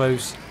quite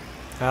close.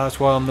 That's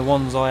why on the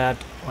ones I had,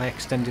 I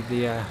extended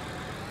the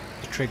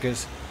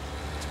triggers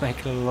to make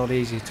it a lot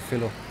easier to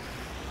fill up.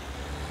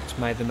 It's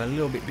made them a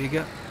little bit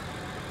bigger.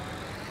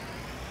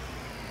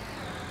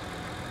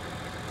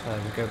 So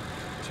there we go.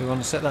 So we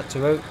want to set that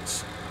to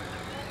oats.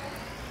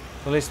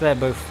 Well, at least they're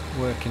both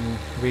working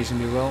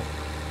reasonably well.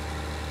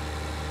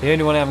 The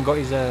only one I haven't got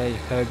is a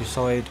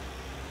herbicide,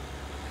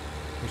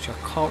 which I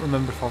can't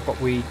remember if I've got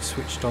weeds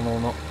switched on or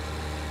not.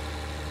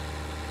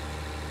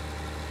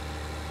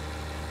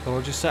 So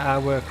we'll just set our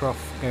worker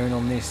off going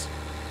on this,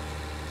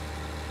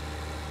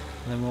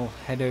 and then we'll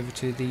head over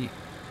to the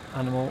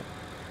animal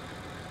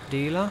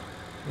dealer,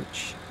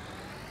 which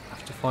I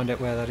have to find out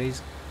where that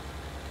is.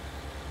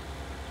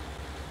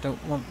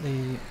 Don't want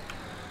the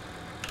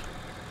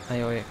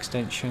AI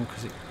extension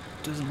because it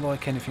doesn't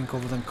like anything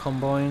other than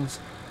combines.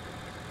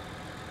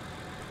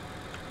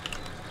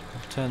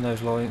 I'll turn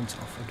those lights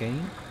off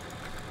again.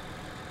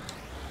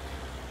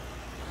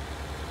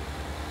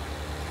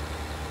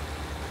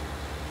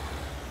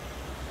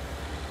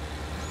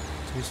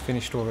 So he's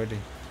finished already.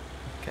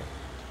 Okay.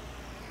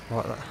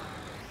 Right,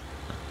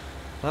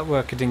 that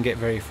worker didn't get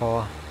very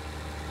far.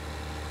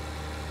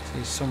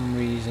 See, some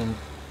reason.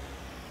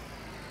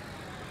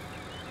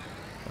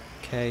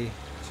 Okay,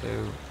 so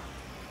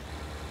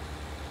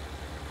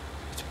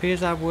it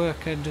appears our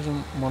worker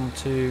doesn't want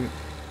to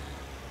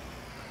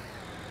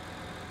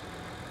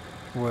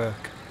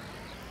work.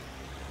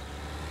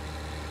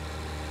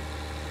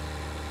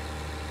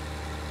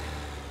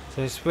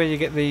 So this is where you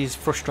get these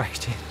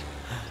frustrating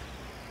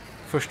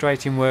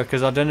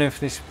workers. I don't know if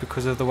this is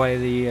because of the way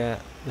the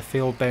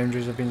field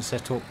boundaries have been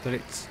set up, that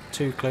it's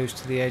too close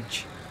to the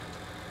edge.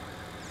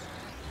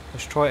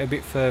 Let's try it a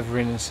bit further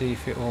in and see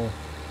if it will.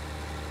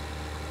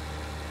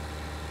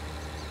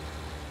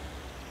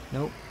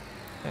 Nope.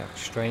 That's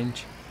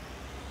strange.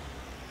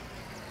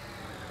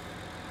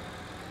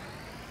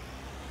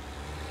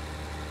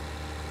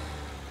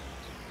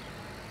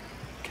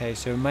 Okay,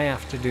 so we may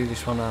have to do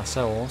this one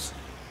ourselves.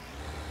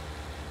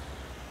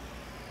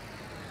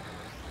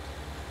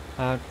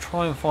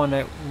 Try and find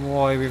out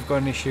why we've got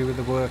an issue with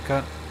the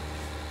worker.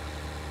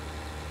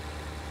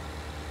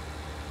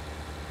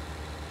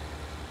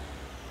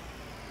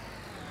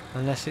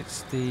 Unless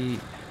it's the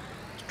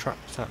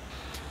tractor. I'm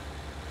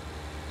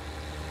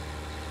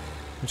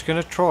just going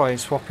to try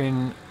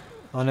swapping.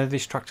 I know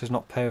this tractor's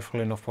not powerful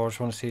enough, but I just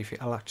want to see if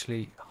it'll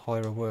actually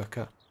hire a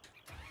worker.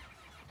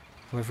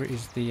 Whether it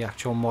is the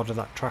actual mod of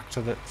that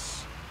tractor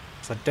that's...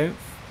 because I don't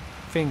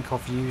think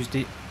I've used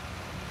it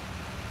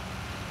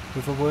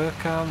with a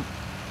worker.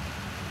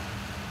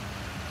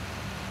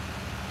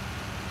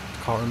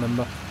 Can't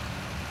remember.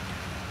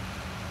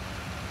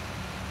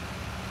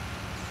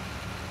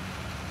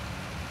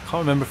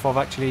 Can't remember if I've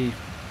actually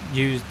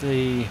used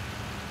the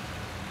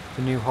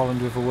New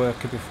Holland with a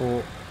worker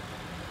before.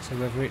 So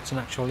whether it's an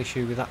actual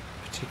issue with that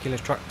particular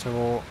tractor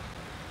or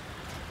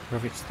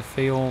whether it's the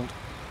field.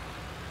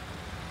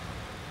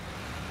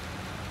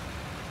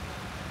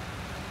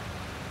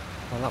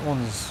 Well, that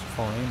one's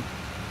fine.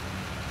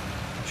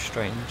 That's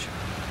strange.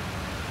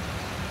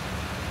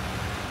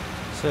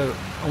 So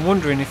I'm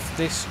wondering if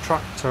this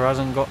tractor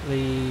hasn't got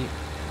the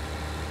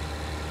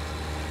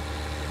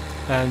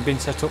been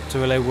set up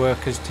to allow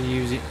workers to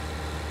use it,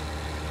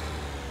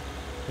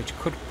 which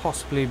could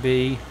possibly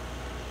be.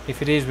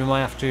 If it is, we might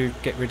have to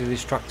get rid of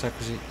this tractor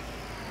because it's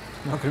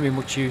not going to be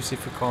much use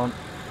if we can't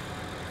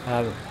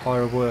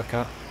hire a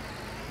worker.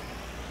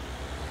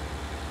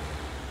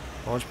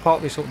 I'll just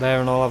park this up there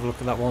and I'll have a look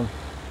at that one.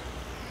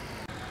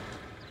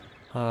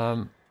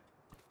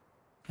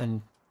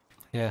 And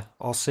yeah,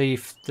 I'll see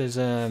if there's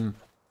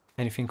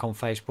anything on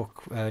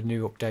Facebook,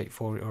 new update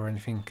for it or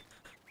anything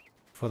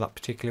for that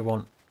particular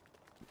one.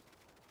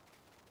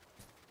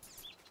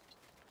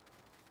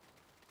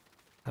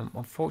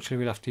 Unfortunately,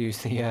 we'll have to use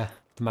the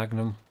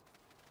Magnum,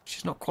 which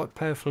is not quite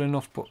powerful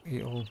enough, but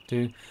it'll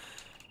do.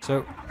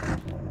 So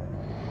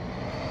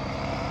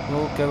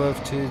we'll go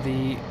over to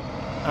the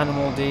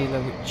animal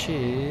dealer, which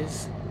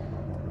is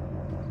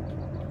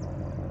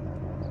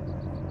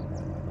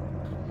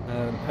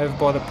over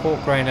by the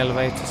pork grain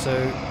elevator, so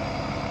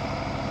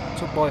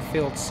it's up by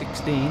field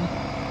 16. So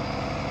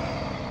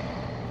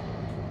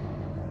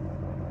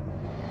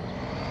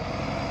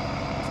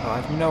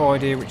I have no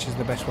idea which is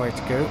the best way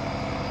to go.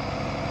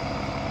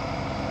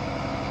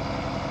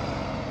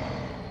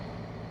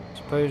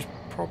 Suppose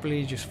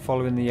probably just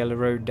following the yellow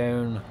road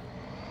down.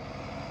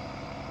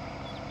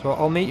 So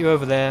I'll meet you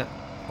over there,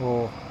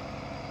 or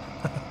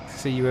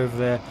see you over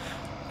there,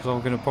 because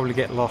I'm going to probably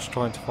get lost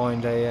trying to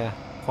find the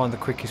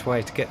quickest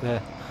way to get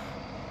there.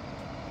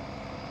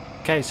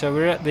 Okay, so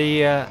we're at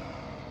the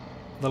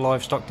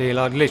livestock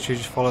dealer. I'd literally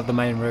just followed the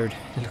main road.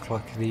 It looked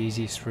like the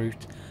easiest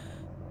route.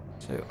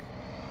 So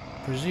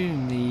I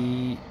presume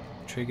the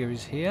trigger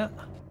is here.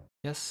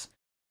 Yes.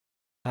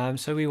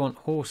 So we want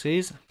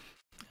horses.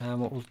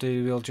 What we'll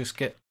do, we'll just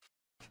get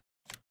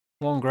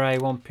one grey,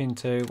 one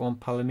pinto, one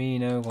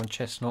palomino, one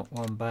chestnut,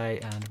 one bay,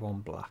 and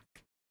one black.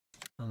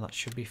 And that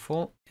should be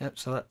full. Yep,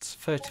 so that's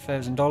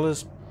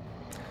 $30,000.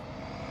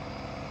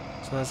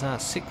 So that's our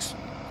 6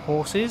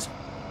 horses.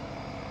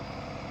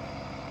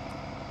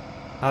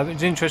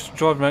 It's interesting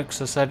driving around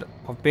because I said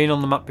I've been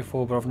on the map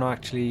before, but I've not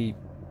actually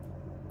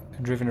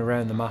driven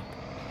around the map.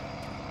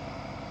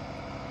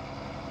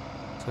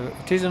 So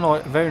it is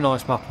a very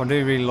nice map. I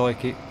do really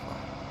like it.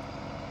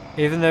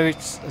 Even though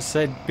it's, as I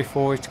said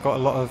before, it's got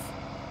a lot of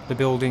the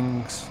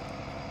buildings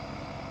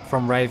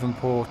from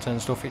Ravenport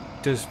and stuff, it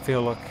does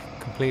feel like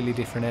a completely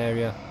different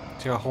area.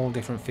 It's got a whole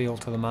different feel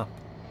to the map.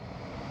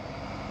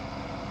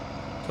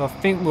 So I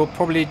think we'll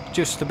probably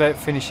just about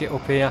finish it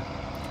up here.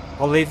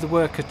 I'll leave the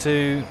worker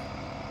to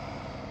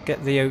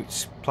get the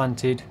oats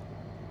planted,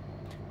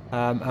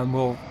 and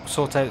we'll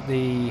sort out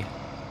the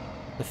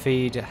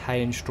feed,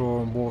 hay and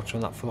straw and water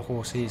and that for the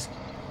horses.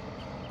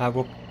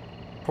 We'll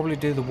probably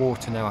do the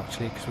water now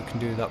actually, because we can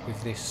do that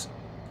with this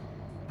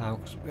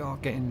because we are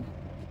getting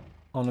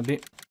on a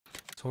bit.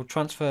 So we'll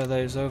transfer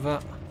those over.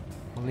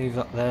 I'll leave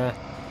that there.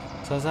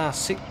 So there's our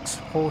 6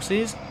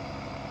 horses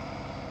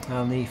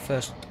and the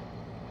first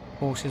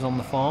horses on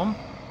the farm.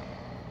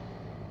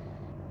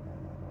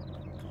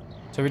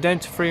 So we're down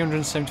to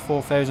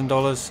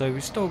 $374,000, so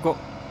we've still got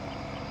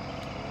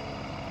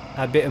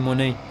a bit of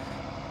money,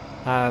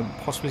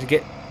 possibly to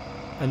get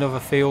another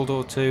field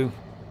or 2,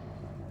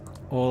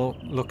 or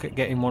look at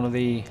getting one of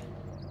the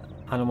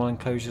animal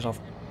enclosures. I've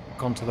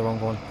gone to the wrong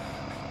one.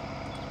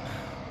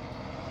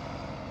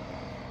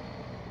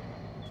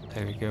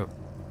 There we go.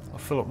 I'll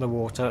fill up the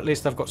water. At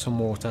least I've got some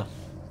water.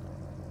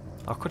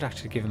 I could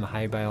actually give him a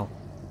hay bale.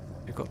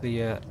 We've got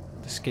the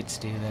skid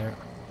steer there.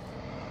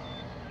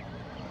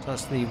 So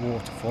that's the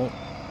waterfall.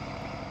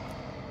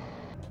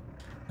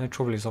 No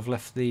trouble is I've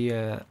left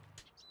the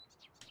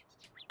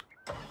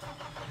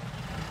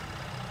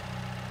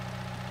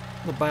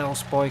bale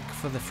spike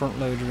for the front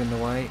loader in the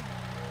way.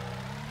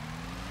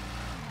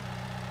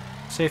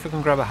 See if I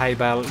can grab a hay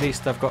bale. At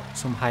least I've got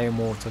some hay and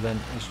water then.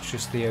 It's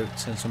just the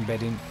oats and some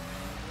bedding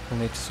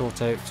we'll need to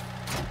sort out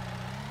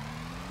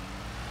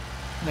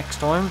next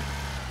time.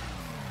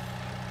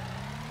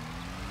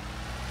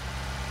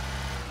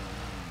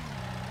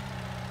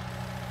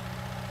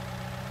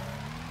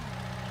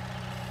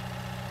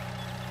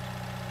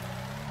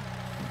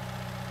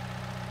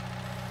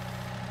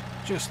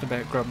 Just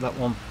about grab that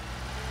one.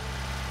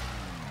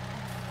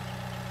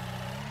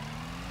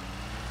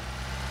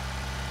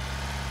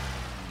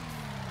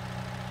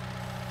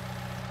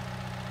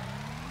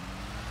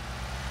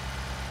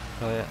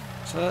 So yeah,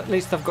 so at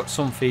least I've got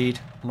some feed.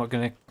 I'm not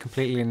going to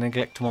completely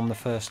neglect them on the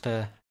first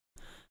day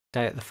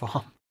at the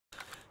farm.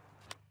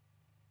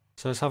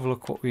 So let's have a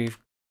look what we've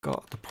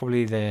got. They're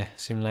probably their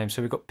sim names.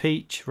 So we've got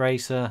Peach,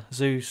 Racer,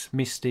 Zeus,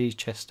 Misty,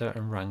 Chester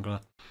and Wrangler.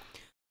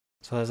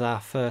 So there's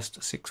our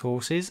first 6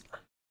 horses.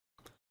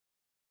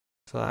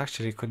 So I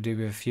actually could do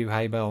with a few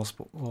hay bales,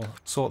 but we'll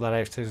sort that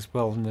out as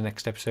well in the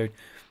next episode.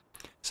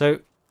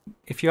 So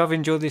if you have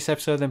enjoyed this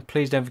episode, then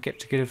please don't forget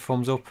to give it a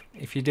thumbs up.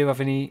 If you do have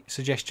any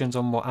suggestions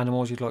on what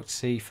animals you'd like to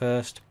see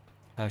first,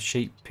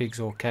 sheep, pigs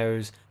or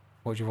cows,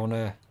 or do you want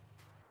to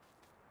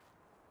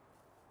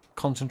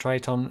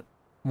concentrate on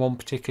one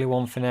particular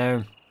one for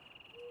now,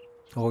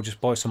 or just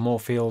buy some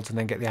more fields and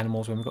then get the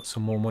animals when we've got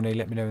some more money,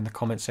 let me know in the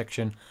comment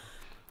section.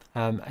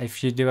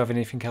 If you do have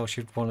anything else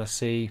you'd want to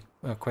see,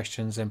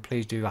 questions, then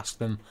please do ask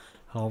them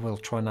and I will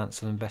try and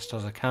answer them best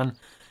as I can.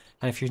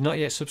 And if you've not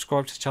yet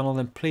subscribed to the channel,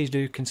 then please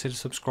do consider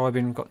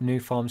subscribing. We've got new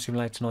Farm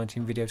Simulator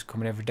 19 videos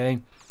coming every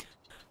day.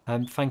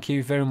 Thank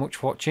you very much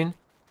for watching.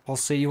 I'll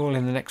see you all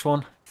in the next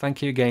one.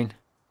 Thank you again.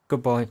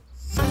 Goodbye.